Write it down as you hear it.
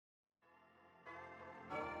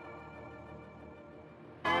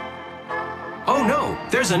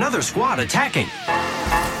There's another squad attacking.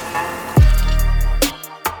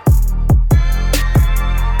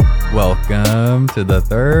 Welcome to the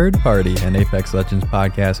Third Party, an Apex Legends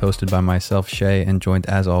podcast hosted by myself, Shay, and joined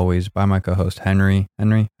as always by my co-host, Henry.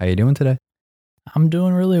 Henry, how you doing today? I'm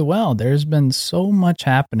doing really well. There's been so much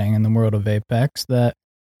happening in the world of Apex that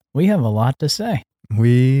we have a lot to say.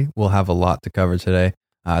 We will have a lot to cover today.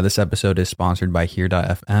 This episode is sponsored by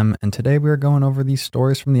Here.fm, and today we are going over these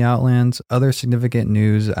stories from the Outlands, other significant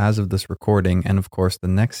news as of this recording, and of course the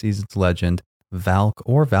next season's legend, Valk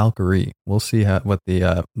or Valkyrie. We'll see what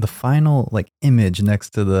the final image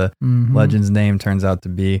next to the legend's name turns out to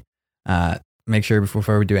be. Make sure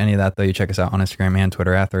before we do any of that, though, you check us out on Instagram and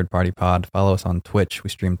Twitter at Third Party Pod. Follow us on Twitch.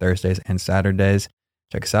 We stream Thursdays and Saturdays.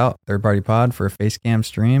 Check us out, Third Party Pod, for a face cam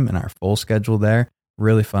stream and our full schedule there.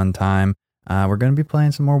 Really fun time. We're going to be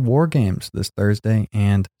playing some more war games this Thursday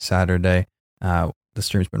and Saturday. The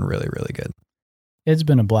stream's been really, really good. It's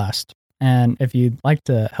been a blast. And if you'd like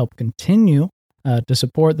to help continue to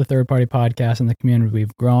support the Third Party Podcast and the community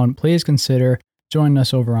we've grown, please consider joining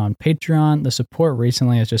us over on Patreon. The support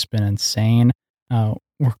recently has just been insane.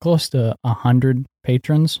 We're close to 100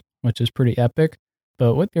 patrons, which is pretty epic.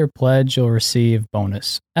 But with your pledge, you'll receive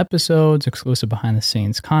bonus episodes, exclusive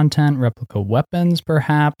behind-the-scenes content, replica weapons,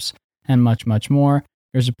 perhaps, and much, much more.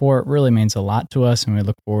 Your support really means a lot to us, and we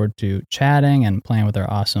look forward to chatting and playing with our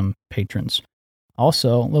awesome patrons.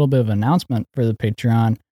 Also, a little bit of an announcement for the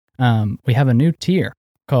Patreon. We have a new tier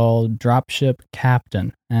called Dropship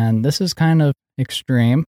Captain, and this is kind of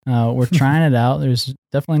extreme. We're trying it out. There's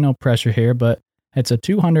definitely no pressure here, but it's a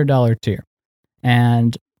 $200 tier.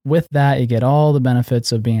 And with that, you get all the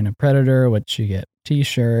benefits of being a Predator, which you get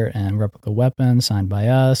t-shirt and replica weapons signed by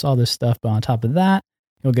us, all this stuff. But on top of that,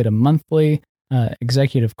 you'll get a monthly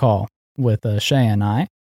executive call with Shay and I,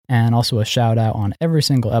 and also a shout out on every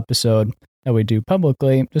single episode that we do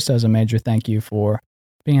publicly, just as a major thank you for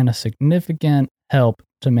being a significant help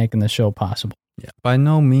to making the show possible. Yeah, by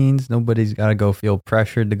no means, nobody's got to go feel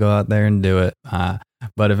pressured to go out there and do it.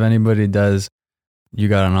 But if anybody does, you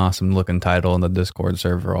got an awesome looking title in the Discord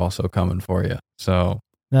server also coming for you. So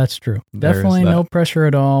that's true. Definitely no pressure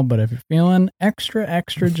at all. But if you're feeling extra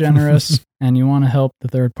generous and you want to help the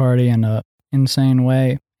third party in an insane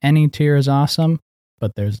way, any tier is awesome.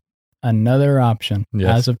 But there's another option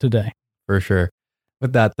as of today. For sure.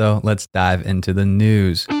 With that, though, let's dive into the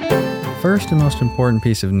news. First and most important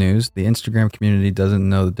piece of news, the Instagram community doesn't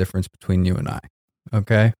know the difference between you and I.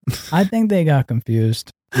 Okay? I think they got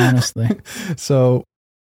confused, honestly. So,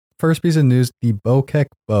 first piece of news, the Bokek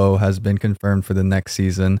bow has been confirmed for the next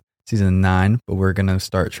season, season 9, but we're going to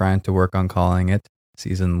start trying to work on calling it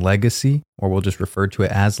season Legacy, or we'll just refer to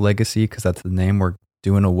it as Legacy because that's the name. We're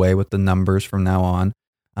doing away with the numbers from now on.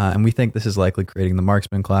 And we think this is likely creating the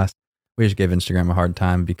marksman class. We just gave Instagram a hard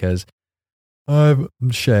time because I'm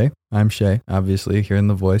Shay, obviously, hearing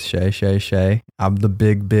the voice, Shay. I'm the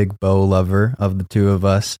big bow lover of the two of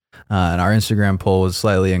us. And our Instagram poll was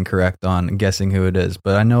slightly incorrect on guessing who it is.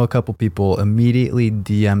 But I know a couple people immediately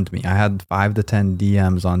DM'd me. I had 5 to 10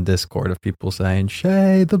 DMs on Discord of people saying,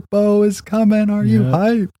 Shay, the bow is coming. Are you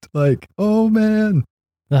hyped? Like, oh man.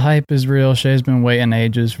 The hype is real. Shay's been waiting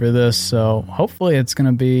ages for this. So hopefully it's going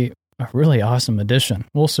to be a really awesome addition.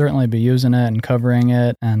 We'll certainly be using it and covering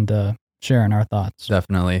it and sharing our thoughts.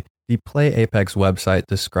 Definitely. The Play Apex website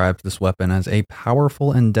describes this weapon as a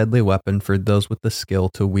powerful and deadly weapon for those with the skill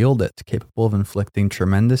to wield it, capable of inflicting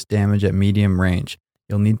tremendous damage at medium range.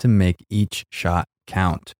 You'll need to make each shot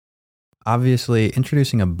count. Obviously,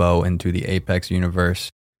 introducing a bow into the Apex universe,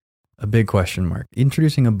 a big question mark.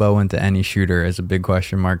 Introducing a bow into any shooter is a big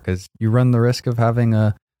question mark because you run the risk of having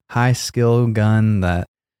a high skill gun that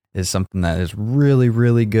is something that is really,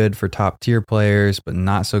 really good for top tier players, but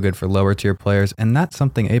not so good for lower tier players. And that's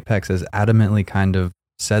something Apex has adamantly kind of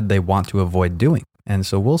said they want to avoid doing. And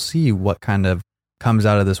so we'll see what kind of comes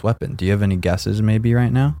out of this weapon. Do you have any guesses maybe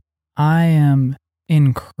right now? I am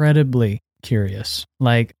incredibly curious.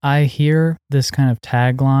 Like, I hear this kind of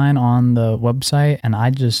tagline on the website and I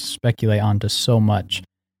just speculate onto so much.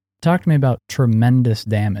 Talk to me about tremendous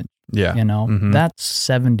damage. Yeah. You know, that's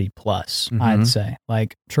 70 plus, I'd say.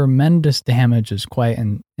 Like, tremendous damage is quite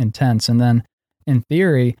intense. And then in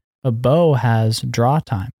theory, a bow has draw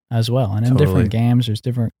time as well. And in different games, there's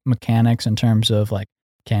different mechanics in terms of like,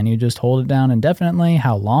 can you just hold it down indefinitely?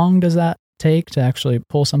 How long does that take to actually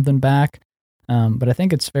pull something back? But I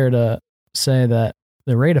think it's fair to say that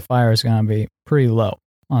the rate of fire is going to be pretty low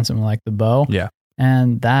on something like the bow. Yeah.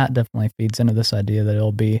 And that definitely feeds into this idea that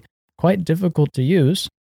it'll be quite difficult to use.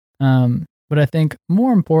 But I think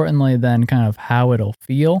more importantly than kind of how it'll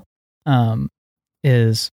feel,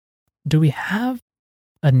 is do we have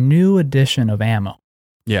a new edition of ammo?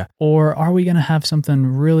 Yeah. Or are we going to have something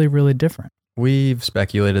really, really different? We've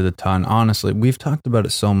speculated a ton. Honestly, we've talked about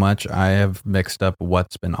it so much. I have mixed up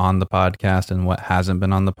what's been on the podcast and what hasn't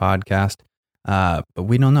been on the podcast. But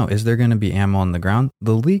we don't know. Is there going to be ammo on the ground?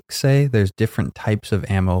 The leaks say there's different types of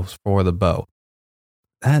ammo for the bow.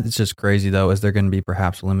 That's just crazy, though. Is there going to be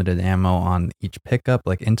perhaps limited ammo on each pickup,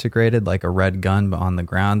 like integrated, like a red gun, but on the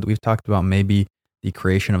ground? We've talked about maybe the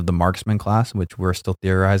creation of the marksman class, which we're still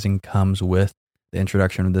theorizing comes with the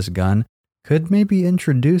introduction of this gun. Could maybe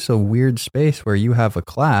introduce a weird space where you have a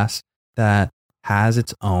class that has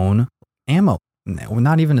its own ammo.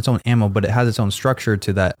 Not even its own ammo, but it has its own structure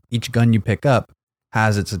to that each gun you pick up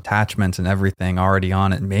has its attachments and everything already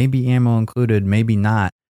on it. Maybe ammo included, maybe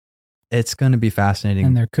not. It's going to be fascinating.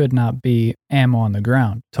 And there could not be ammo on the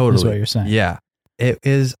ground. Totally. Is what you're saying. Yeah. It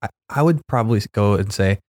is. I would probably go and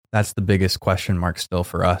say that's the biggest question mark still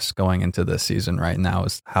for us going into this season right now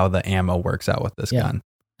is how the ammo works out with this gun.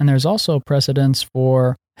 And there's also precedence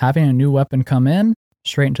for having a new weapon come in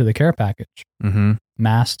straight into the care package. Mm-hmm.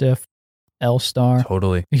 Mastiff, L-Star.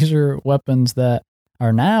 Totally. These are weapons that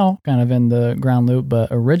are now kind of in the ground loop, but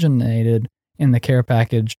originated in the care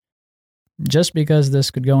package. Just because this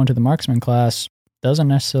could go into the marksman class doesn't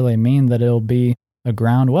necessarily mean that it'll be a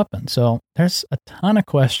ground weapon. So there's a ton of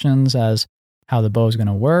questions as how the bow is going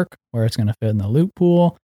to work, where it's going to fit in the loot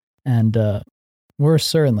pool, and we're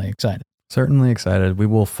certainly excited. Certainly excited. We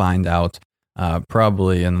will find out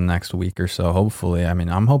probably in the next week or so, hopefully. I mean,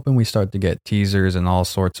 I'm hoping we start to get teasers and all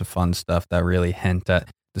sorts of fun stuff that really hint at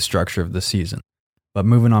the structure of the season. But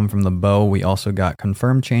moving on from the bow, we also got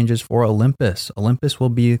confirmed changes for Olympus. Olympus will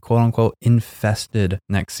be quote-unquote infested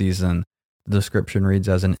next season. The description reads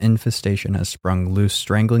as an infestation has sprung loose,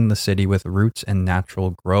 strangling the city with roots and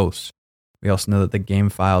natural growths. We also know that the game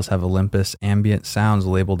files have Olympus ambient sounds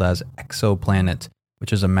labeled as Exoplanet,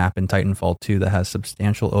 which is a map in Titanfall 2 that has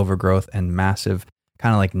substantial overgrowth and massive,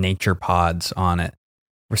 kind of like nature pods on it.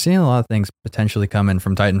 We're seeing a lot of things potentially come in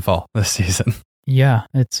from Titanfall this season. Yeah,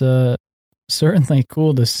 it's certainly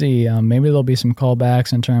cool to see. Maybe there'll be some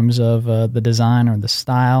callbacks in terms of the design or the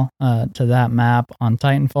style to that map on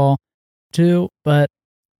Titanfall 2, but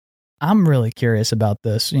I'm really curious about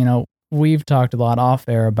this. You know, we've talked a lot off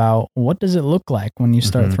air about what does it look like when you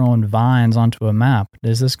start throwing vines onto a map?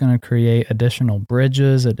 Is this going to create additional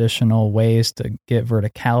bridges, additional ways to get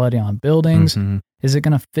verticality on buildings? Is it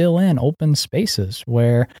going to fill in open spaces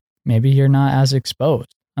where maybe you're not as exposed?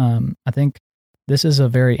 I think this is a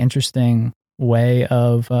very interesting way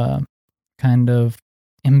of kind of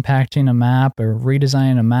impacting a map or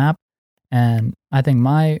redesigning a map. And I think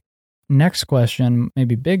my next question,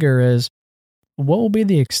 maybe bigger, is what will be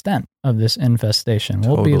the extent of this infestation?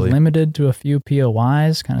 Will it be limited to a few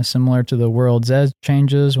POIs, kind of similar to the World's Edge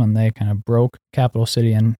changes when they kind of broke Capital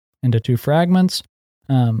City into two fragments?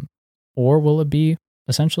 Or will it be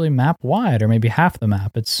essentially map-wide or maybe half the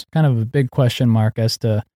map? It's kind of a big question mark as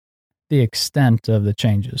to the extent of the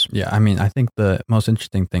changes. Yeah, I mean, I think the most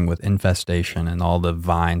interesting thing with infestation and all the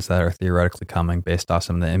vines that are theoretically coming based off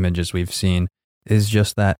some of the images we've seen is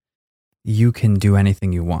just that you can do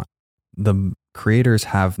anything you want. The creators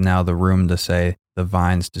have now the room to say the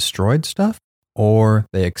vines destroyed stuff or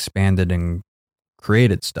they expanded and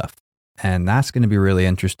created stuff. And that's going to be really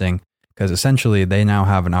interesting because essentially they now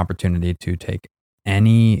have an opportunity to take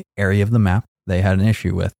any area of the map they had an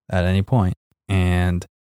issue with at any point and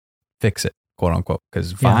fix it, quote unquote,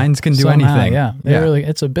 because vines can do anything. Yeah. Really,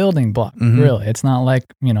 it's a building block, really. It's not like,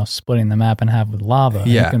 splitting the map in half with lava.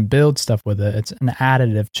 Yeah. You can build stuff with it. It's an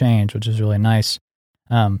additive change, which is really nice.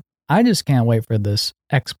 I just can't wait for this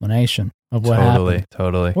explanation of what happened.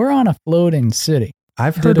 Totally. We're on a floating city.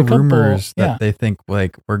 I've heard rumors that they think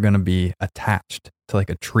like we're going to be attached to like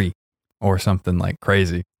a tree or something like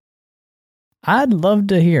crazy. I'd love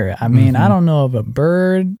to hear it. I mean, I don't know if a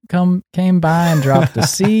bird came by and dropped a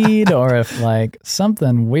seed or if like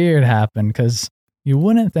something weird happened, because you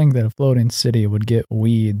wouldn't think that a floating city would get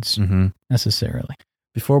weeds necessarily.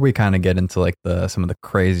 Before we kind of get into like some of the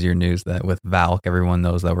crazier news that with Valk, everyone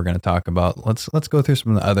knows that we're going to talk about, let's go through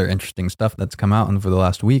some of the other interesting stuff that's come out over the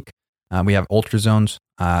last week. We have Ultra Zones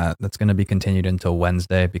that's going to be continued until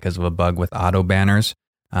Wednesday because of a bug with auto banners.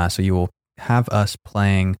 So you will have us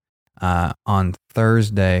playing on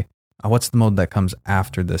Thursday. What's the mode that comes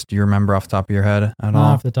after this? Do you remember off the top of your head at all?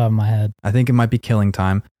 Not off the top of my head. I think it might be Killing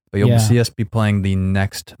Time, but you'll see us be playing the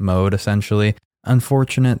next mode essentially.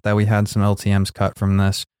 Unfortunate that we had some LTMs cut from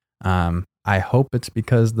this. I hope it's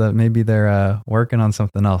because maybe they're working on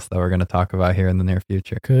something else that we're going to talk about here in the near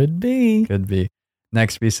future. Could be.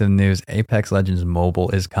 Next piece of news, Apex Legends Mobile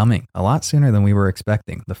is coming a lot sooner than we were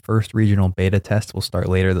expecting. The first regional beta test will start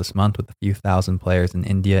later this month with a few thousand players in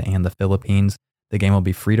India and the Philippines. The game will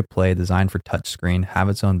be free to play, designed for touchscreen, have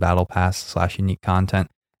its own battle pass / unique content,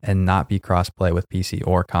 and not be cross-play with PC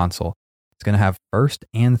or console. It's going to have first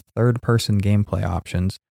and third person gameplay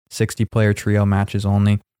options, 60-player trio matches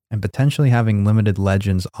only, and potentially having limited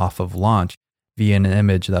legends off of launch via an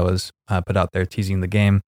image that was put out there teasing the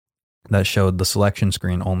game that showed the selection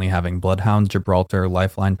screen only having Bloodhound, Gibraltar,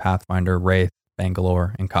 Lifeline, Pathfinder, Wraith,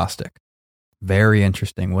 Bangalore, and Caustic. Very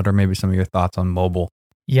interesting. What are maybe some of your thoughts on mobile?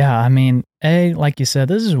 Yeah, I mean, like you said,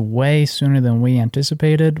 this is way sooner than we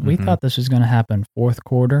anticipated. We thought this was going to happen fourth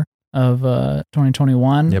quarter of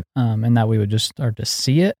 2021, Yep. And that we would just start to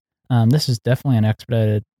see it. This is definitely an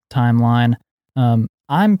expedited timeline.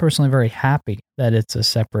 I'm personally very happy that it's a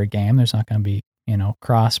separate game. There's not going to be,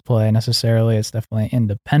 cross-play necessarily. It's definitely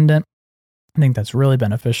independent. I think that's really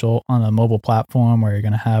beneficial on a mobile platform where you're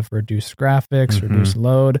going to have reduced graphics, reduced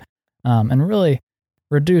load, and really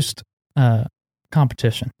reduced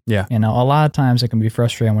competition. Yeah. A lot of times it can be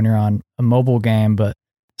frustrating when you're on a mobile game, but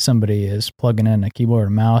somebody is plugging in a keyboard or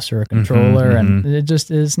mouse or a controller, and it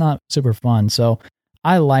just is not super fun. So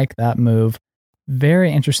I like that move.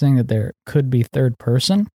 Very interesting that there could be third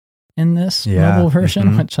person in this mobile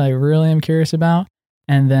version, which I really am curious about.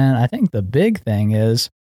 And then I think the big thing is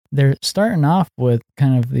they're starting off with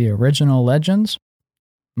kind of the original Legends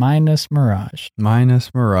minus Mirage.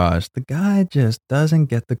 The guy just doesn't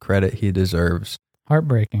get the credit he deserves.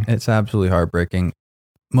 Heartbreaking. It's absolutely heartbreaking.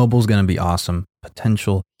 Mobile's going to be awesome.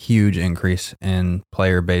 Potential huge increase in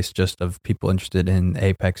player base just of people interested in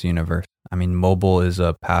Apex universe. I mean, mobile is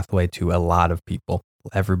a pathway to a lot of people.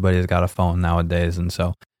 Everybody's got a phone nowadays, and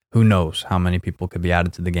so who knows how many people could be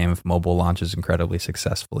added to the game if mobile launches incredibly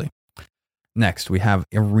successfully. Next, we have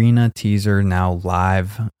Arena teaser now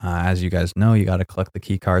live. As you guys know, you got to collect the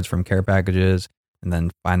key cards from care packages and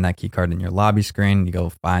then find that key card in your lobby screen. You go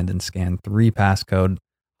find and scan 3 passcode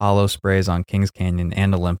holo sprays on Kings Canyon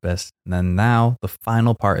and Olympus. And then now the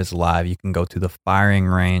final part is live. You can go to the firing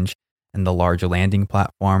range and the large landing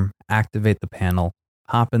platform, activate the panel,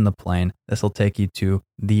 hop in the plane. This will take you to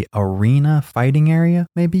the arena fighting area,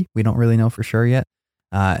 maybe. We don't really know for sure yet.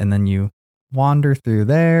 And then you wander through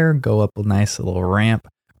there, go up a nice little ramp,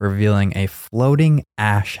 revealing a floating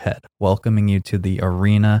ash head, welcoming you to the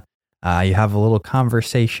arena. You have a little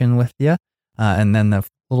conversation with you. And then the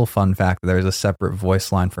little fun fact, there's a separate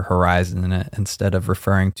voice line for Horizon in it. Instead of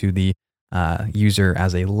referring to the user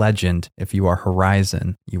as a legend, if you are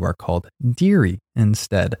Horizon, you are called Deary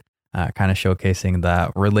instead. Kind of showcasing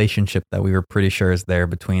that relationship that we were pretty sure is there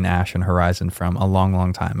between Ash and Horizon from a long,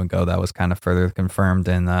 long time ago. That was kind of further confirmed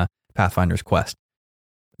in Pathfinder's Quest.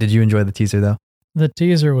 Did you enjoy the teaser though? The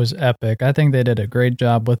teaser was epic. I think they did a great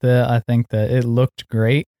job with it. I think that it looked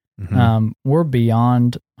great. We're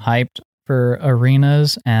beyond hyped for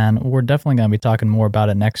arenas, and we're definitely going to be talking more about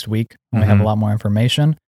it next week when we have a lot more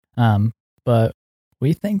information. But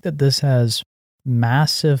we think that this has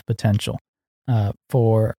massive potential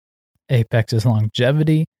for Apex's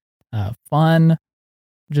longevity, fun,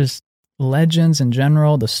 just Legends in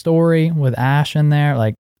general, the story with Ash in there.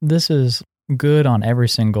 Like, this is good on every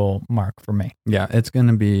single mark for me. Yeah, it's going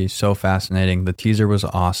to be so fascinating. The teaser was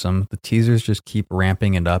awesome. The teasers just keep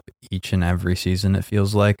ramping it up each and every season, it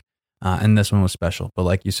feels like. And this one was special. But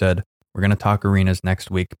like you said, we're going to talk arenas next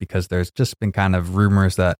week because there's just been kind of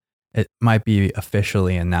rumors that it might be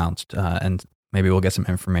officially announced, and maybe we'll get some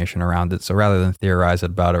information around it. So rather than theorize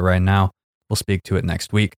about it right now, we'll speak to it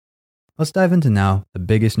next week. Let's dive into now the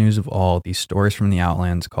biggest news of all, these stories from the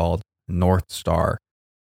Outlands called North Star.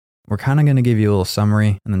 We're kind of going to give you a little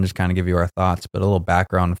summary and then just kind of give you our thoughts, but a little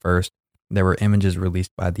background first. There were images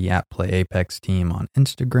released by the @PlayApex team on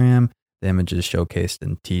Instagram. The images showcased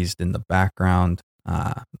and teased in the background,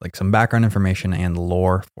 like some background information and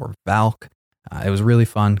lore for Valk. It was really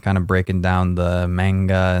fun, kind of breaking down the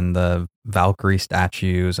manga and the Valkyrie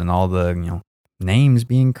statues and all the names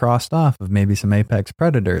being crossed off of maybe some Apex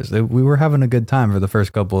Predators. We were having a good time for the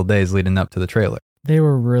first couple of days leading up to the trailer. They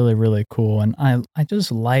were really, really cool. And I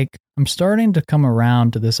just I'm starting to come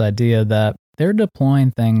around to this idea that they're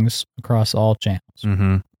deploying things across all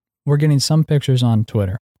channels. We're getting some pictures on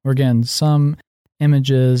Twitter. We're getting some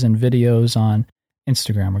images and videos on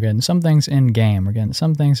Instagram. We're getting some things in game. We're getting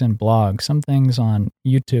some things in blogs, some things on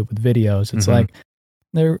YouTube with videos. It's like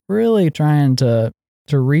they're really trying to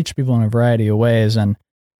reach people in a variety of ways. And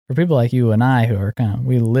for people like you and I who are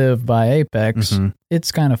we live by Apex,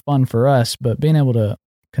 it's kind of fun for us, but being able to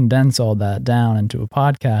condense all that down into a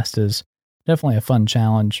podcast is definitely a fun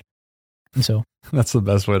challenge. And so That's the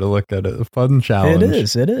best way to look at it. A fun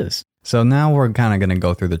challenge. It is. So now we're kind of going to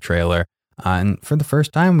go through the trailer. And for the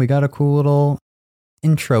first time, we got a cool little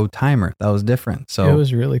intro timer that was different. So it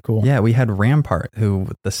was really cool. Yeah, we had Rampart, who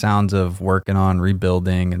with the sounds of working on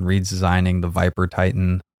rebuilding and redesigning the Viper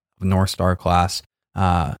Titan North Star class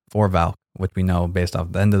for Valk, which we know based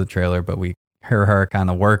off the end of the trailer, but we hear her kind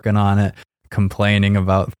of working on it, complaining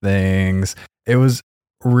about things. It was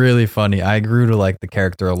really funny. I grew to like the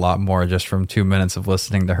character a lot more just from 2 minutes of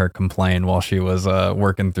listening to her complain while she was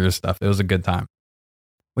working through stuff. It was a good time.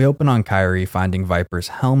 We open on Kyrie finding Viper's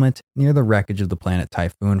helmet near the wreckage of the planet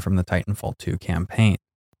Typhoon from the Titanfall 2 campaign.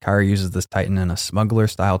 Kyrie uses this Titan in a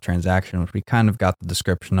smuggler-style transaction, which we kind of got the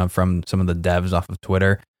description of from some of the devs off of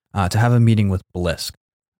Twitter, to have a meeting with Blisk.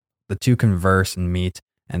 The two converse and meet,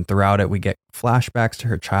 and throughout it we get flashbacks to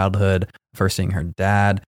her childhood, first seeing her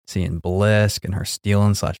dad, seeing Blisk, and her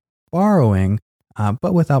stealing/borrowing,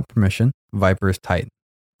 but without permission, Viper's Titan.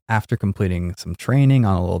 After completing some training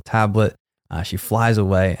on a little tablet, she flies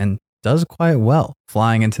away and does quite well,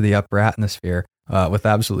 flying into the upper atmosphere with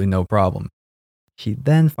absolutely no problem. She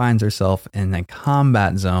then finds herself in a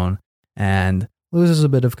combat zone and loses a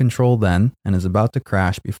bit of control then and is about to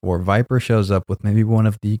crash before Viper shows up with maybe one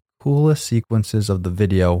of the coolest sequences of the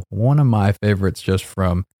video, one of my favorites just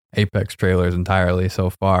from Apex trailers entirely so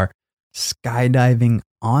far, skydiving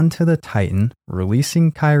onto the Titan,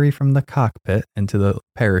 releasing Kyrie from the cockpit into the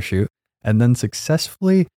parachute, and then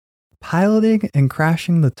successfully piloting and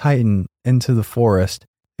crashing the Titan into the forest.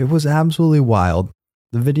 It was absolutely wild.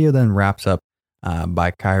 The video then wraps up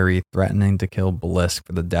by Kyrie threatening to kill Blisk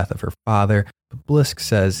for the death of her father, but Blisk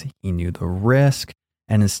says he knew the risk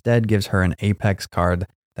and instead gives her an Apex card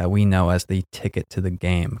that we know as the ticket to the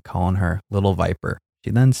game, calling her Little Viper. She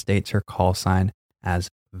then states her call sign as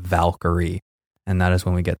Valkyrie, and that is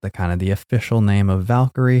when we get the kind of the official name of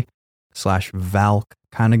Valkyrie/Valk.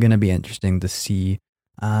 Kind of going to be interesting to see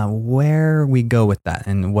where we go with that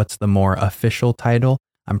and what's the more official title.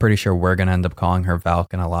 I'm pretty sure we're going to end up calling her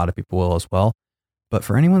Valk, and a lot of people will as well. But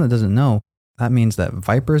for anyone that doesn't know, that means that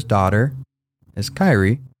Viper's daughter is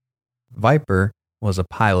Kyrie. Viper was a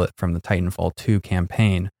pilot from the Titanfall 2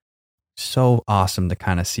 campaign. So awesome to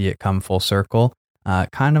kind of see it come full circle.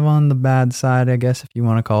 Kind of on the bad side, I guess, if you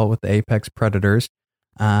want to call it, with the Apex Predators.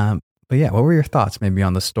 But yeah, what were your thoughts maybe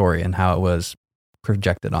on the story and how it was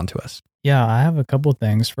projected onto us? Yeah, I have a couple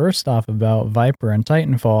things. First off, about Viper and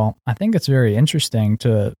Titanfall, I think it's very interesting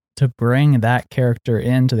to bring that character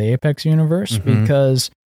into the Apex universe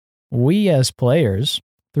because we as players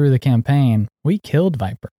through the campaign, we killed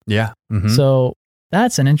Viper. Yeah. So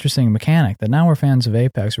that's an interesting mechanic that now we're fans of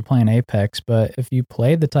Apex, we're playing Apex, but if you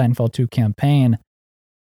played the Titanfall 2 campaign,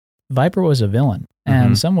 Viper was a villain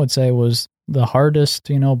and some would say was the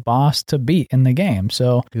hardest, boss to beat in the game.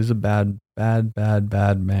 So he was a bad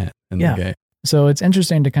man in the game. So it's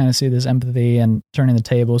interesting to kind of see this empathy and turning the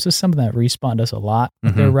tables. This is something that Respawn does a lot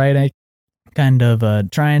with their writing, kind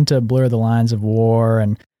of trying to blur the lines of war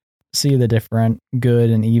and see the different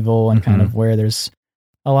good and evil and kind of where there's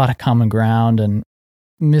a lot of common ground and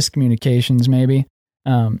miscommunications maybe.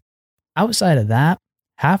 Outside of that,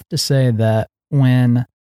 have to say that when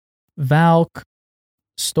Valk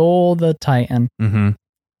stole the Titan,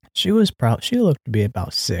 she looked to be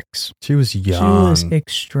about 6. She was young. She was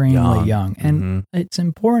extremely young. And it's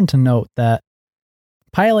important to note that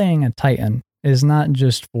piloting a Titan is not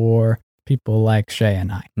just for people like Shay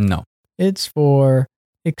and I. No. It's for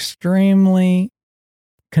extremely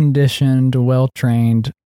conditioned,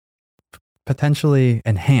 well-trained, potentially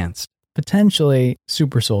enhanced, potentially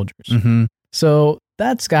super soldiers. So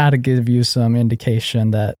that's got to give you some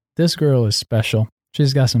indication that this girl is special.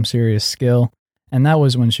 She's got some serious skill. And that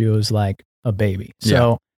was when she was like a baby.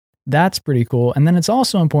 So that's pretty cool. And then it's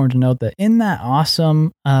also important to note that in that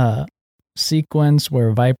awesome sequence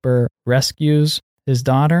where Viper rescues his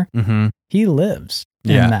daughter, he lives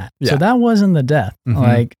in that. So that wasn't the death.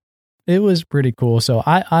 Like, it was pretty cool. So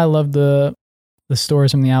I love the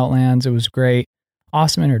stories from the Outlands. It was great.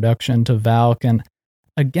 Awesome introduction to Valk. And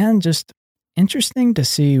again, just interesting to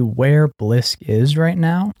see where Blisk is right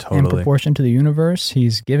now in proportion to the universe.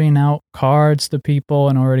 He's giving out cards to people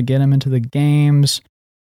in order to get them into the games.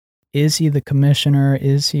 Is he the commissioner?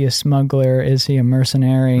 Is he a smuggler? Is he a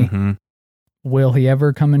mercenary? Will he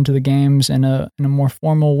ever come into the games in a more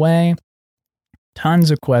formal way?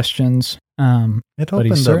 Tons of questions. But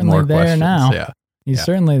he's certainly there now. He's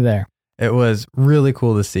certainly there. It was really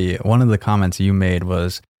cool to see. One of the comments you made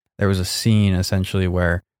was there was a scene essentially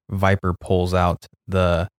where Viper pulls out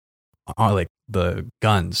the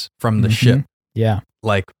guns from the ship. Yeah.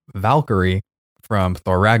 Like Valkyrie from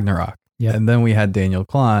Thor Ragnarok. Yep. And then we had Daniel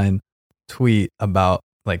Klein tweet about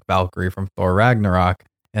like Valkyrie from Thor Ragnarok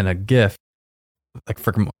and a GIF like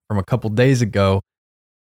from a couple days ago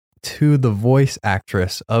to the voice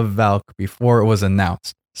actress of Valk before it was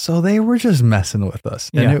announced. So they were just messing with us,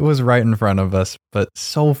 and it was right in front of us, but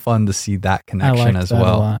so fun to see that connection as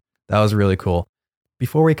well. That was really cool.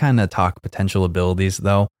 Before we kind of talk potential abilities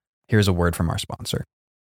though, here's a word from our sponsor.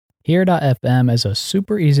 Here.fm is a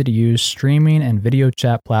super easy to use streaming and video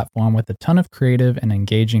chat platform with a ton of creative and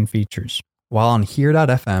engaging features. While on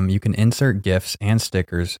Here.fm, you can insert GIFs and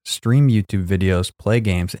stickers, stream YouTube videos, play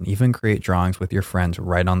games, and even create drawings with your friends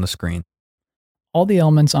right on the screen. All the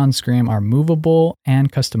elements on screen are movable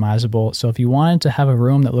and customizable, so if you wanted to have a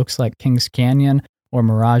room that looks like King's Canyon or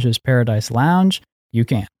Mirage's Paradise Lounge, you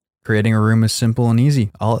can. Creating a room is simple and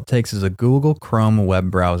easy. All it takes is a Google Chrome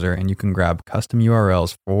web browser, and you can grab custom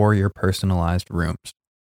URLs for your personalized rooms.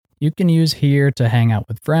 You can use Here to hang out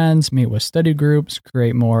with friends, meet with study groups,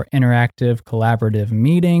 create more interactive, collaborative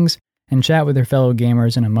meetings, and chat with your fellow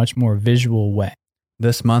gamers in a much more visual way.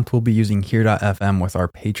 This month, we'll be using Here.fm with our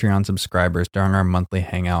Patreon subscribers during our monthly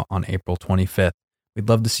hangout on April 25th. We'd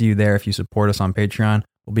love to see you there. If you support us on Patreon,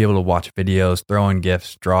 we'll be able to watch videos, throw in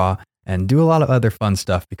GIFs, draw, and do a lot of other fun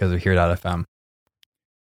stuff because of Here.fm.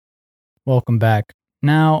 Welcome back.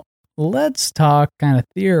 Now, let's kind of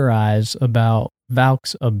theorize about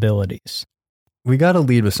Valk's abilities. We got to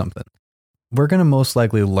lead with something. We're going to most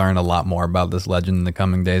likely learn a lot more about this legend in the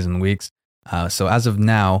coming days and weeks. So as of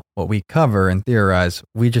now, what we cover and theorize,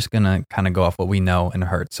 we're just going to kind of go off what we know and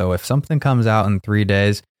heard. So if something comes out in 3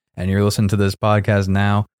 days and you're listening to this podcast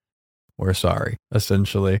now, we're sorry,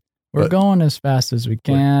 essentially. We're going as fast as we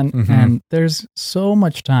can, and there's so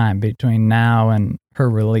much time between now and her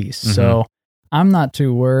release. So I'm not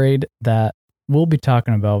too worried that we'll be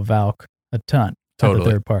talking about Valk a ton at the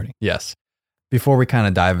third party. Yes. Before we kind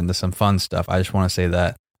of dive into some fun stuff, I just want to say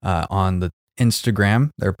that on the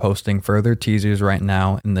Instagram, they're posting further teasers right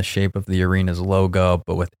now in the shape of the arena's logo,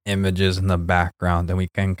 but with images in the background, and we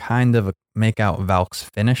can kind of make out Valk's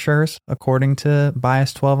finishers according to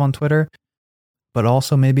Bias12 on Twitter, but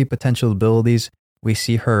also maybe potential abilities. We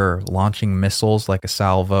see her launching missiles like a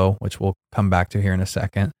salvo, which we'll come back to here in a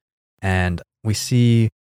second, and we see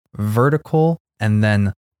vertical and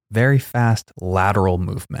then very fast lateral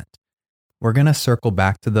movement. We're going to circle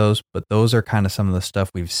back to those, but those are kind of some of the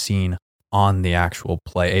stuff we've seen on the actual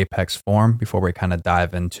play Apex form before we kind of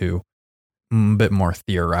dive into a bit more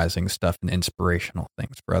theorizing stuff and inspirational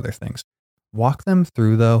things for other things. Walk them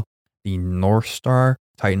through, though, the North Star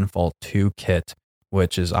Titanfall 2 kit,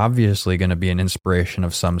 which is obviously going to be an inspiration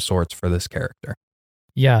of some sorts for this character.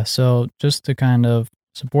 Yeah, so just to kind of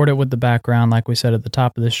support it with the background, like we said at the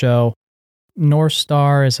top of the show, North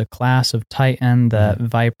Star is a class of Titan that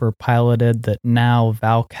Viper piloted that now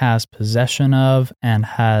Valk has possession of and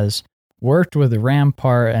has worked with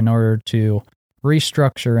Rampart in order to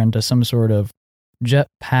restructure into some sort of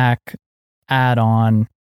jetpack add-on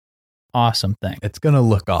awesome thing. It's going to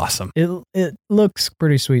look awesome. It looks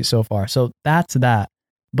pretty sweet so far. So that's that.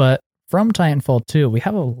 But from Titanfall 2, we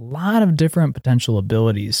have a lot of different potential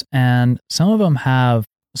abilities, and some of them have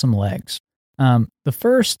some legs. The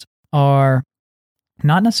first are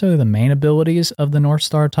not necessarily the main abilities of the North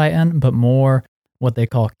Star Titan, but more what they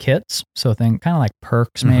call kits. So think kind of like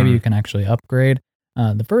perks, maybe you can actually upgrade.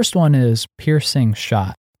 The first one is Piercing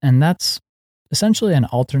Shot, and that's essentially an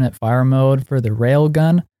alternate fire mode for the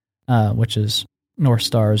railgun, which is North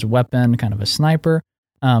Star's weapon, kind of a sniper.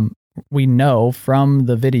 We know from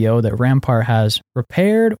the video that Rampart has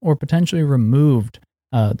repaired or potentially removed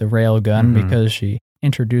the railgun because she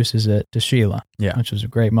introduces it to Sheila, which was a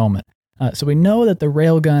great moment. So we know that the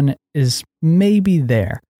railgun is maybe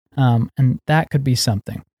there, and that could be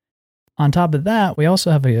something. On top of that, we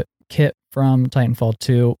also have a kit from Titanfall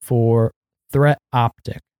 2 for Threat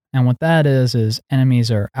Optic. And what that is enemies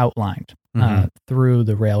are outlined through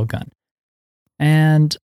the railgun.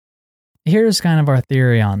 And here's kind of our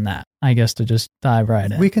theory on that, I guess, to just dive right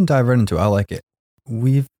in. We can dive right into it. I like it.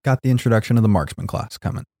 We've got the introduction of the marksman class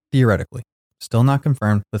coming, theoretically. Still not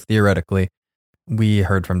confirmed, but theoretically. We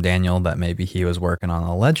heard from Daniel that maybe he was working on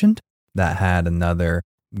a legend that had another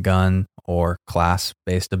gun or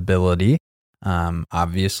class-based ability.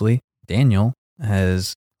 Obviously, Daniel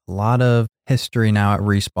has a lot of history now at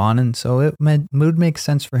Respawn, and so it would make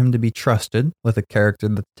sense for him to be trusted with a character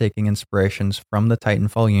that's taking inspirations from the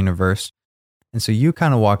Titanfall universe. And so you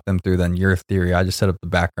kind of walk them through then your theory. I just set up the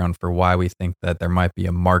background for why we think that there might be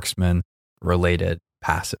a marksman-related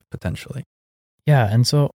passive potentially. Yeah, and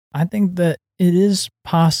so I think that it is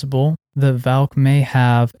possible that Valk may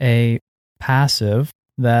have a passive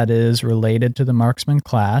that is related to the marksman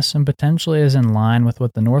class and potentially is in line with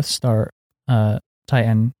what the North Star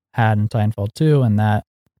Titan had in Titanfall 2, and that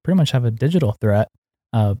pretty much have a digital threat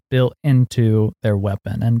built into their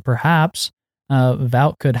weapon. And perhaps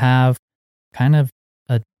Valk could have kind of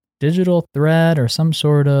a digital threat or some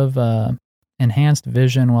sort of enhanced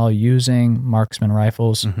vision while using marksman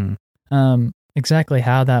rifles. Exactly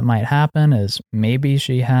how that might happen is maybe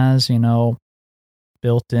she has,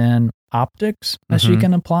 built-in optics that she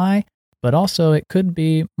can apply, but also it could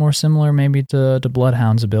be more similar maybe to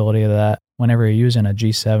Bloodhound's ability that whenever you're using a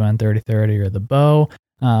G7, 30-30 or the bow,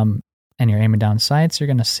 and you're aiming down sights, you're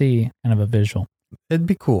going to see kind of a visual. It'd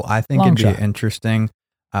be cool. I think it'd be interesting.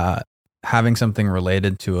 Having something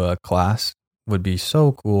related to a class would be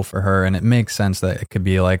so cool for her, and it makes sense that it could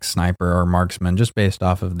be like sniper or marksman just based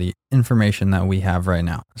off of the information that we have right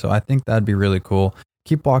now. So I think that'd be really cool.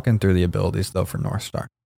 Keep walking through the abilities though for North Star.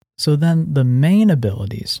 So then the main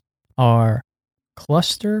abilities are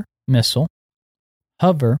cluster missile,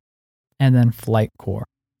 hover, and then flight core.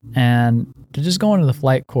 And to just go into the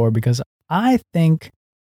flight core, because I think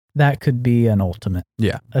that could be an ultimate.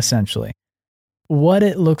 Yeah. Essentially. What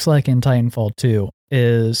it looks like in Titanfall 2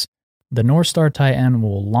 is the North Star Titan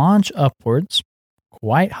will launch upwards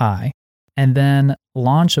quite high and then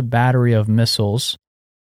launch a battery of missiles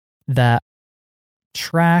that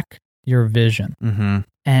track your vision.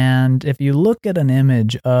 And if you look at an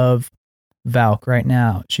image of Valk right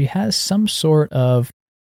now, she has some sort of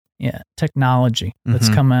technology that's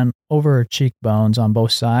coming over her cheekbones on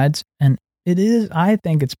both sides. And I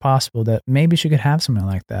think it's possible that maybe she could have something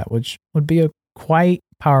like that, which would be a quite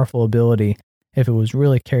powerful ability if it was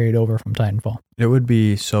really carried over from Titanfall. It would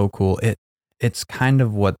be so cool. It's kind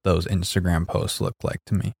of what those Instagram posts look like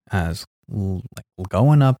to me, as like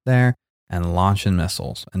going up there and launching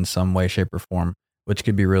missiles in some way, shape, or form, which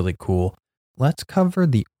could be really cool. Let's cover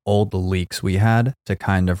the old leaks we had to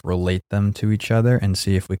kind of relate them to each other and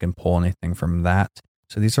see if we can pull anything from that.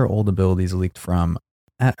 So these are old abilities leaked from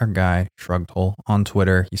 @OurGuyShruggedHole on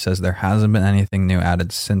Twitter. He says there hasn't been anything new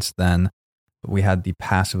added since then. We had the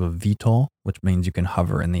passive of VTOL, which means you can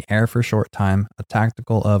hover in the air for a short time, a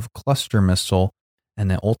tactical of cluster missile,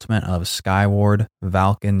 and the ultimate of Skyward,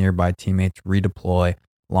 Valk and nearby teammates redeploy,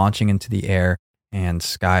 launching into the air, and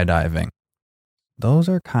skydiving. Those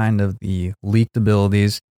are kind of the leaked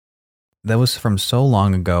abilities. That was from so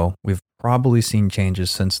long ago. We've probably seen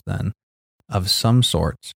changes since then of some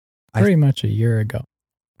sorts. Pretty much a year ago.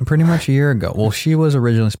 Well, she was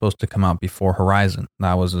originally supposed to come out before Horizon.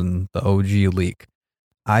 That was in the OG leak.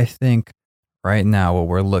 I think right now what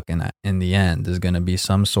we're looking at in the end is going to be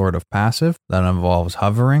some sort of passive that involves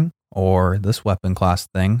hovering or this weapon class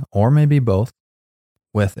thing, or maybe both,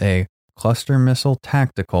 with a cluster missile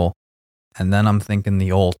tactical. And then I'm thinking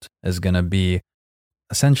the ult is going to be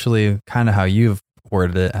essentially kind of how you've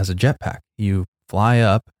worded it as a jetpack. You fly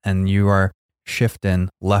up and you are shifting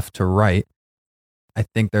left to right. I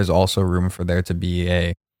think there's also room for there to be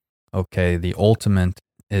the ultimate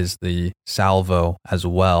is the salvo as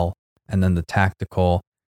well. And then the tactical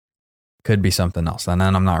could be something else. And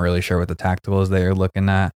then I'm not really sure what the tactical is that you're looking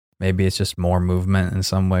at. Maybe it's just more movement in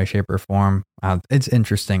some way, shape, or form. It's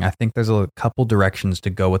interesting. I think there's a couple directions to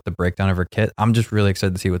go with the breakdown of her kit. I'm just really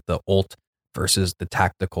excited to see what the ult versus the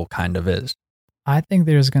tactical kind of is. I think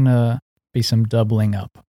there's going to be some doubling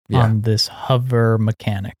up on this hover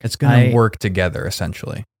mechanic. It's going to work together,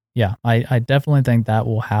 essentially. Yeah, I definitely think that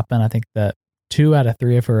will happen. I think that 2 out of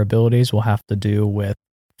 3 of her abilities will have to do with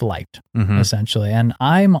flight, essentially. And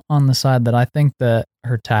I'm on the side that I think that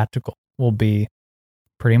her tactical will be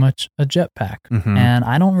pretty much a jetpack. And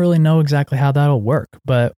I don't really know exactly how that'll work.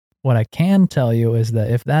 But what I can tell you is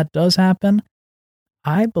that if that does happen,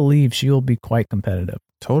 I believe she will be quite competitive.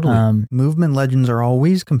 Totally. Movement legends are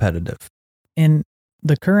always competitive. In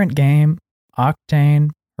the current game, Octane,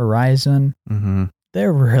 Horizon,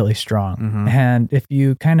 they're really strong. And if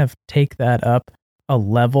you kind of take that up a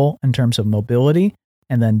level in terms of mobility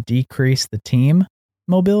and then decrease the team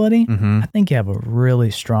mobility, I think you have a really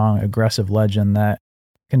strong, aggressive legend that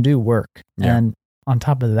can do work. Yeah. And on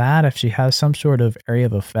top of that, if she has some sort of area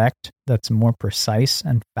of effect that's more precise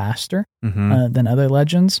and faster than other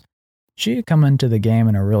legends, she could come into the game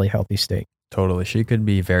in a really healthy state. Totally. She could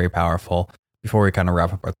be very powerful. Before we kind of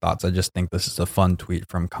wrap up our thoughts, I just think this is a fun tweet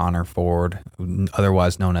from Connor Ford,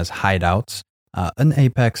 otherwise known as Hideouts, an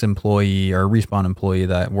Apex employee or a Respawn employee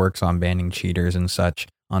that works on banning cheaters and such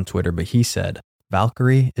on Twitter. But he said,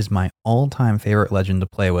 Valkyrie is my all-time favorite legend to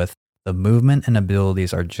play with. The movement and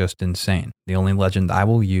abilities are just insane. The only legend I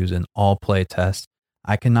will use in all play tests.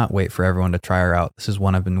 I cannot wait for everyone to try her out. This is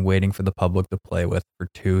one I've been waiting for the public to play with for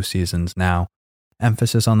 2 seasons now.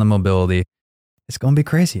 Emphasis on the mobility. it's going to be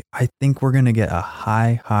crazy. I think we're going to get a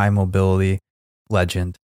high mobility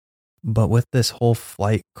legend. But with this whole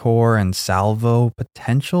flight core and salvo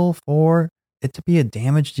potential for it to be a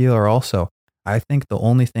damage dealer also, I think the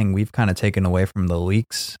only thing we've kind of taken away from the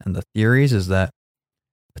leaks and the theories is that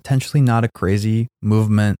potentially not a crazy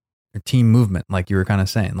movement or team movement, like you were kind of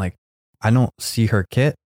saying. Like, I don't see her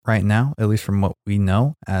kit right now, at least from what we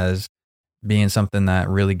know, as being something that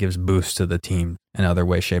really gives boost to the team in other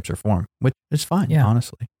ways, shapes, or form, which is fine,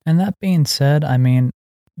 honestly. And that being said, I mean,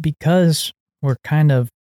 because we're kind of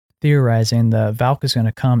theorizing the Valk is going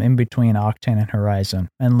to come in between Octane and Horizon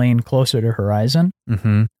and lean closer to Horizon,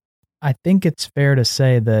 I think it's fair to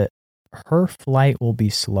say that her flight will be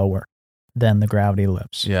slower than the gravity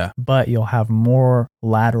lifts. Yeah. But you'll have more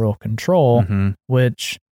lateral control,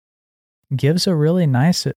 which gives a really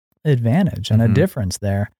nice advantage and a difference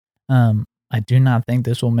there. I do not think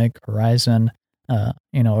this will make Horizon,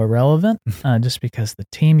 irrelevant, just because the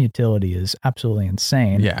team utility is absolutely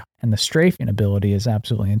insane. Yeah. And the strafing ability is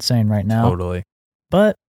absolutely insane right now. Totally.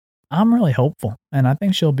 But I'm really hopeful, and I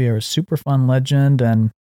think she'll be a super fun legend,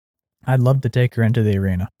 and I'd love to take her into the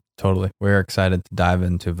arena. Totally. We're excited to dive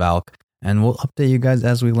into Valk, and we'll update you guys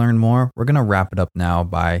as we learn more. We're going to wrap it up now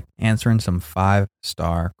by answering some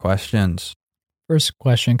 5-star questions. First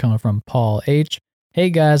question coming from Paul H. Hey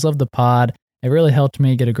guys, love the pod. It really helped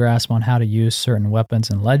me get a grasp on how to use certain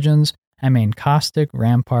weapons and legends. I main Caustic,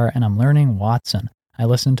 Rampart, and I'm learning Watson. I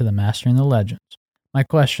listened to the Mastering the Legends. My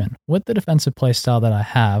question, with the defensive playstyle that I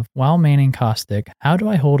have, while maining Caustic, how do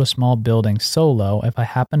I hold a small building solo if I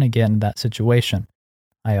happen to get in that situation?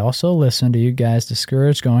 I also listen to you guys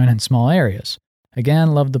discourage going in small areas.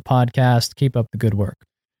 Again, love the podcast. Keep up the good work.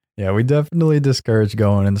 Yeah, we definitely discourage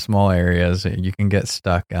going in small areas. You can get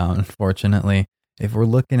stuck out, unfortunately. If we're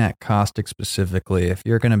looking at Caustic specifically, if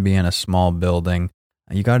you're going to be in a small building,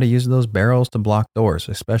 you got to use those barrels to block doors,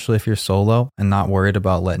 especially if you're solo and not worried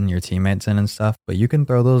about letting your teammates in and stuff. But you can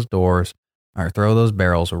throw those doors or throw those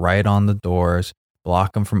barrels right on the doors,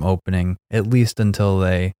 block them from opening, at least until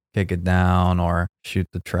they kick it down or shoot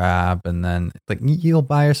the trap. And then you'll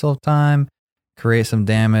buy yourself time, create some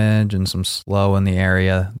damage and some slow in the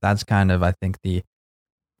area. That's kind of, I think, the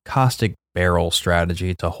Caustic barrel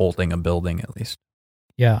strategy to holding a building, at least.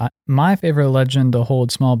 Yeah, my favorite legend to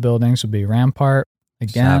hold small buildings would be Rampart.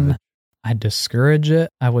 Again, Savage. I discourage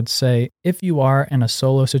it. I would say if you are in a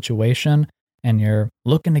solo situation and you're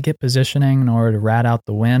looking to get positioning in order to rat out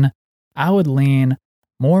the win, I would lean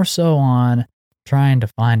more so on trying to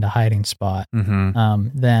find a hiding spot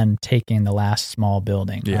than taking the last small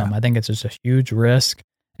building. Yeah. I think it's just a huge risk.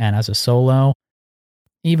 And as a solo,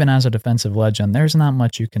 even as a defensive legend, there's not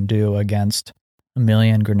much you can do against a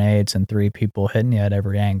million grenades and 3 people hitting you at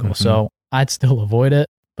every angle. So I'd still avoid it,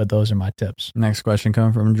 but those are my tips. Next question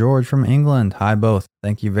coming from George from England. Hi, both.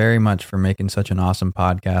 Thank you very much for making such an awesome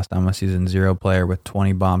podcast. I'm a Season 0 player with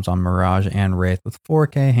 20 bombs on Mirage and Wraith with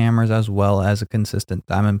 4K hammers, as well as a consistent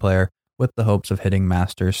Diamond player with the hopes of hitting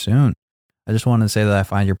Masters soon. I just wanted to say that I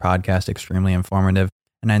find your podcast extremely informative,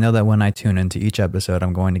 and I know that when I tune into each episode,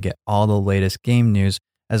 I'm going to get all the latest game news,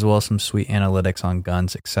 as well as some sweet analytics on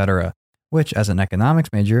guns, etc., which as an economics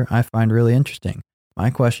major, I find really interesting. My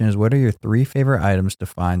question is, what are your 3 favorite items to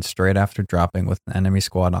find straight after dropping with an enemy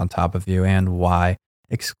squad on top of you, and why,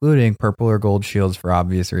 excluding purple or gold shields for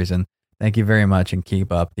obvious reason? Thank you very much and keep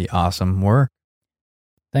up the awesome work.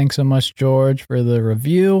 Thanks so much, George, for the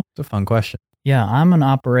review. It's a fun question. Yeah, I'm an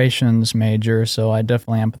operations major, so I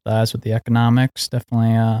definitely empathize with the economics.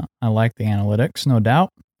 Definitely, I like the analytics, no doubt.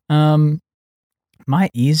 My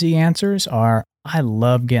easy answers are, I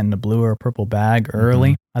love getting the blue or purple bag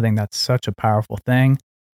early. I think that's such a powerful thing.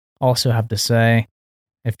 Also have to say,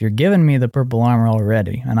 if you're giving me the purple armor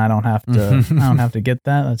already and I don't have to get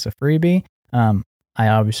that, that's a freebie. I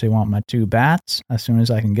obviously want my 2 bats as soon as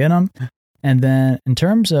I can get them. And then in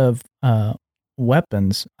terms of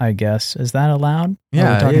weapons, I guess, is that allowed?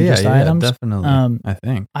 Yeah, items? Definitely. I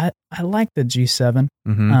think. I like the G7,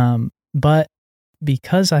 but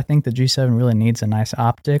because I think the G7 really needs a nice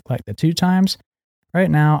optic, like the 2 times,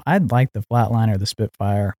 right now, I'd like the Flatliner or the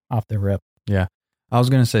Spitfire off the rip. Yeah. I was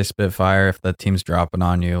going to say Spitfire if the team's dropping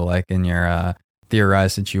on you, like in your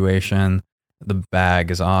theorized situation. The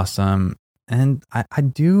bag is awesome. And I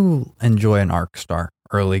do enjoy an Arc Star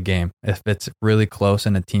early game. If it's really close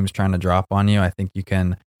and a team's trying to drop on you, I think you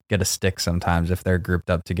can get a stick sometimes if they're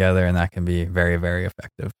grouped up together, and that can be very, very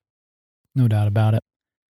effective. No doubt about it.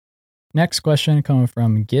 Next question coming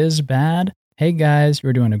from Gizbad. Hey guys,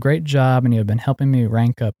 you're doing a great job and you have been helping me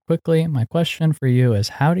rank up quickly. My question for you is,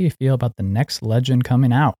 how do you feel about the next legend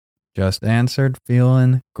coming out? Just answered,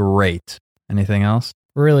 feeling great. Anything else?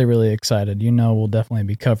 really, really excited. We'll definitely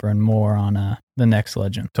be covering more on the next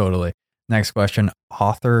legend. Totally. Next question,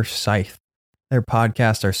 Author Scythe. Their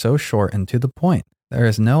podcasts are so short and to the point. There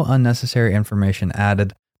is no unnecessary information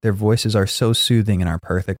added. Their voices are so soothing and are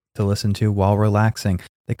perfect to listen to while relaxing.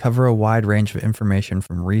 They cover a wide range of information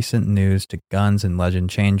from recent news to guns and legend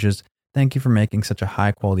changes. Thank you for making such a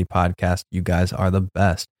high quality podcast. You guys are the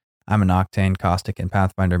best. I'm an Octane, Caustic, and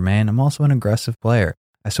Pathfinder main. I'm also an aggressive player.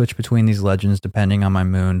 I switch between these legends depending on my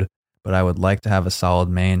mood, but I would like to have a solid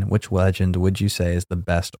main. Which legend would you say is the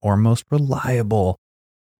best or most reliable?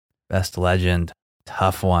 Best legend.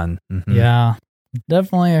 Tough one. Mm-hmm. Yeah,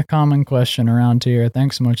 definitely a common question around here.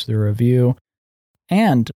 Thanks so much for the review.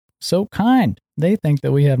 And so kind. They think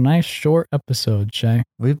that we have nice short episodes, Shay.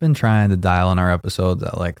 We've been trying to dial in our episodes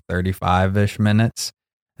at like 35-ish minutes.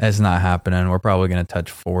 It's not happening. We're probably going to touch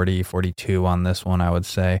 40, 42 on this one, I would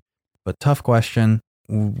say. But tough question.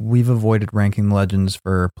 We've avoided ranking the legends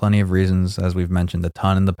for plenty of reasons, as we've mentioned a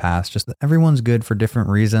ton in the past. Just that everyone's good for different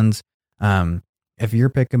reasons. If you're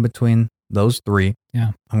picking between those three,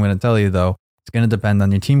 yeah, I'm going to tell you, though, it's going to depend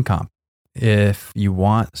on your team comp. If you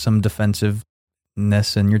want some defensiveness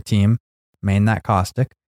in your team, main that Caustic.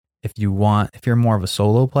 If you're more of a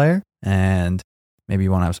solo player and maybe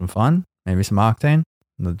you want to have some fun, maybe some Octane.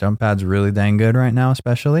 The jump pad's really dang good right now,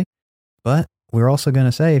 especially. But we're also going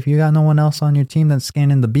to say, if you got no one else on your team that's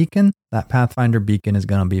scanning the beacon, that Pathfinder beacon is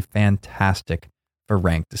going to be fantastic for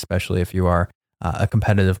ranked, especially if you are a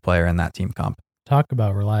competitive player in that team comp. Talk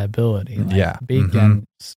about reliability. Yeah. Beacon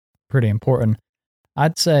is pretty important.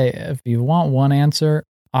 I'd say if you want one answer,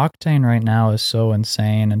 Octane right now is so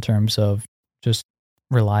insane in terms of just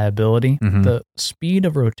reliability. Mm-hmm. The speed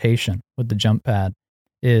of rotation with the jump pad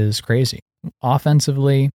is crazy.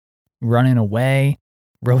 Offensively, running away,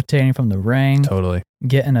 rotating from the ring, Totally.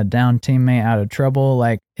 getting a down teammate out of trouble.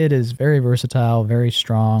 Like, it is very versatile, very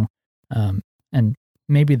strong, and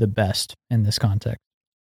maybe the best in this context.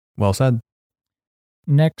 Well said.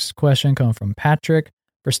 Next question coming from Patrick.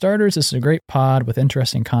 For starters, this is a great pod with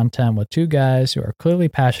interesting content with two guys who are clearly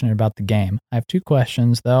passionate about the game. I have two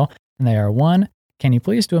questions, though, and they are: one, can you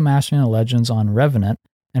please do a Mastering the Legends on Revenant?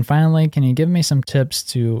 And finally, can you give me some tips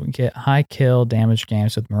to get high kill damage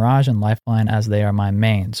games with Mirage and Lifeline, as they are my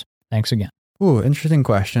mains? Thanks again. Ooh, interesting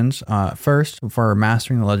questions. First, for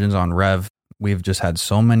Mastering the Legends on Rev, we've just had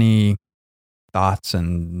so many thoughts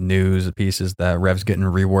and news pieces that Rev's getting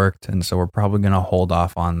reworked, and so we're probably going to hold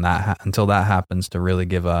off on that until that happens to really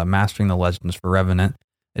give Mastering the Legends for Revenant.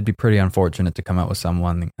 It'd be pretty unfortunate to come out with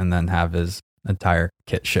someone and then have his entire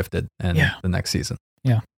kit shifted in the next season.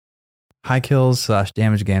 Yeah. High kills /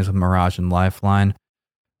 damage games with Mirage and Lifeline.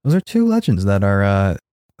 Those are two legends that are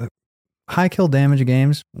high kill damage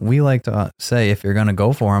games. We like to say, if you're going to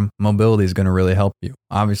go for them, mobility is going to really help you.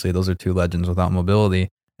 Obviously, those are two legends without mobility.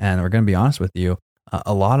 And we're going to be honest with you,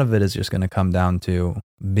 a lot of it is just going to come down to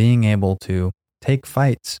being able to take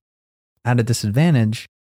fights at a disadvantage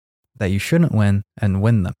that you shouldn't win and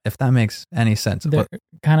win them, if that makes any sense. They're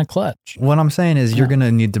kind of clutch. What I'm saying is you're going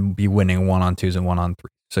to need to be winning 1-on-2s and 1-on-3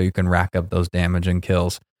 so you can rack up those damage and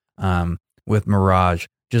kills. With Mirage,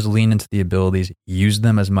 just lean into the abilities, use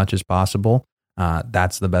them as much as possible.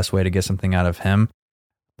 That's the best way to get something out of him.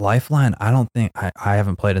 Lifeline, I don't think, I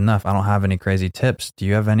haven't played enough. I don't have any crazy tips. Do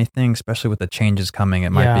you have anything, especially with the changes coming?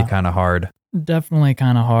 It might be kind of hard. Definitely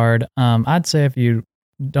kind of hard. I'd say if you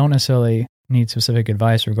don't necessarily need specific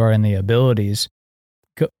advice regarding the abilities,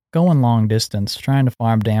 going long distance, trying to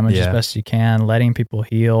farm damage as best you can, letting people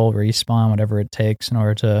heal, respawn, whatever it takes in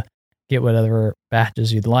order to get whatever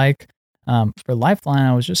badges you'd like. For Lifeline,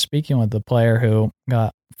 I was just speaking with the player who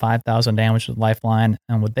got 5,000 damage with Lifeline,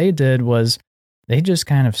 and what they did was they just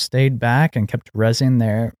kind of stayed back and kept rezzing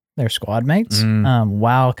their squad mates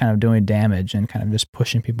while kind of doing damage and kind of just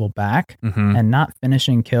pushing people back and not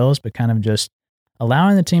finishing kills, but kind of just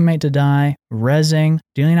allowing the teammate to die, rezzing,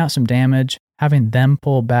 dealing out some damage, having them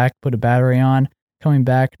pull back, put a battery on, coming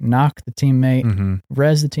back, knock the teammate,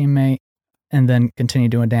 res the teammate, and then continue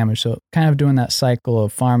doing damage. So kind of doing that cycle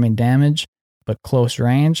of farming damage, but close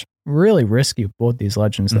range. Really risky with both these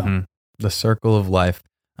legends, though. The circle of life.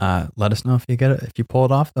 Let us know if you get it. If you pull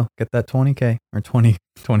it off, though, get that 20k or 20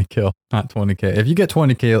 kill, not 20k. If you get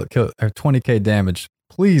 20k kill or 20k damage,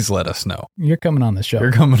 please let us know. You're coming on the show.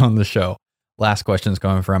 You're coming on the show. Last question is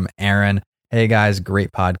coming from Aaron. Hey guys,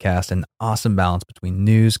 great podcast and awesome balance between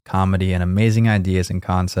news, comedy, and amazing ideas and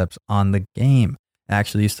concepts on the game. I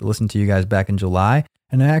actually used to listen to you guys back in July,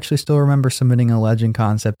 and I actually still remember submitting a legend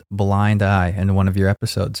concept, Blind Eye, in one of your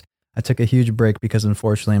episodes. I took a huge break because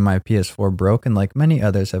unfortunately my PS4 broke, and like many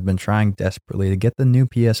others have been trying desperately to get the new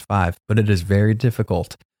PS5, but it is very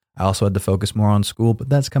difficult. I also had to focus more on school, but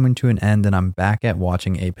that's coming to an end, and I'm back at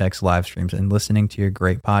watching Apex live streams and listening to your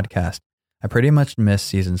great podcast. I pretty much missed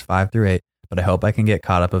seasons 5 through 8, but I hope I can get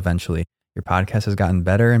caught up eventually. Your podcast has gotten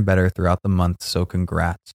better and better throughout the month, so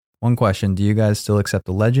congrats. One question, do you guys still accept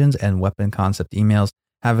the Legends and Weapon Concept emails?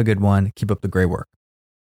 Have a good one. Keep up the great work.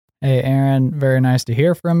 Hey, Aaron, very nice to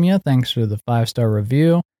hear from you. Thanks for the 5-star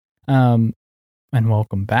review, and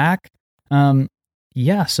welcome back.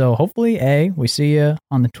 Yeah, so hopefully, we see you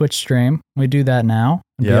on the Twitch stream. We do that now.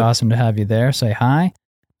 It'd be awesome to have you there. Say hi.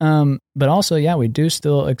 But also, yeah, we do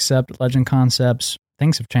still accept Legend Concepts.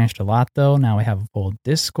 Things have changed a lot, though. Now we have a full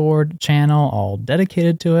Discord channel all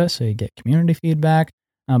dedicated to us, so you get community feedback.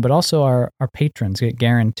 But also our patrons get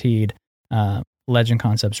guaranteed Legend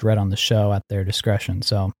Concepts read on the show at their discretion.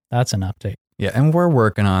 So that's an update. Yeah, and we're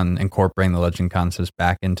working on incorporating the Legend Concepts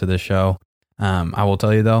back into the show. I will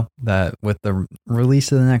tell you, though, that with the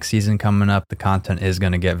release of the next season coming up, the content is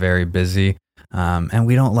going to get very busy. And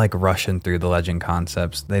we don't like rushing through the Legend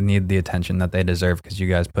Concepts. They need the attention that they deserve because you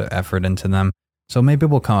guys put effort into them. So maybe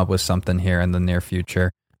we'll come up with something here in the near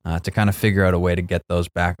future to kind of figure out a way to get those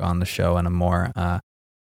back on the show in a more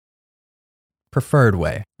preferred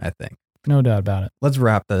way, I think. No doubt about it. Let's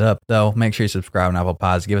wrap that up, though. Make sure you subscribe on Apple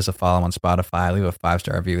Pods. Give us a follow on Spotify. Leave a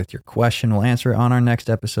 5-star review with your question. We'll answer it on our next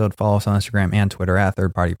episode. Follow us on Instagram and Twitter at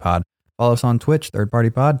Third Party Pod. Follow us on Twitch, Third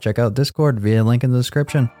Party Pod. Check out Discord via link in the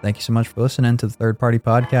description. Thank you so much for listening to the Third Party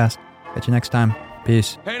Podcast. Catch you next time.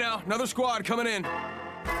 Peace. Hey now, another squad coming in.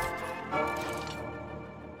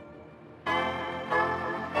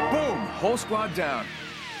 Boom, whole squad down.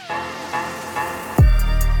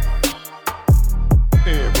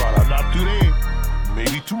 Hey, brother, not today.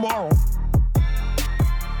 Maybe tomorrow.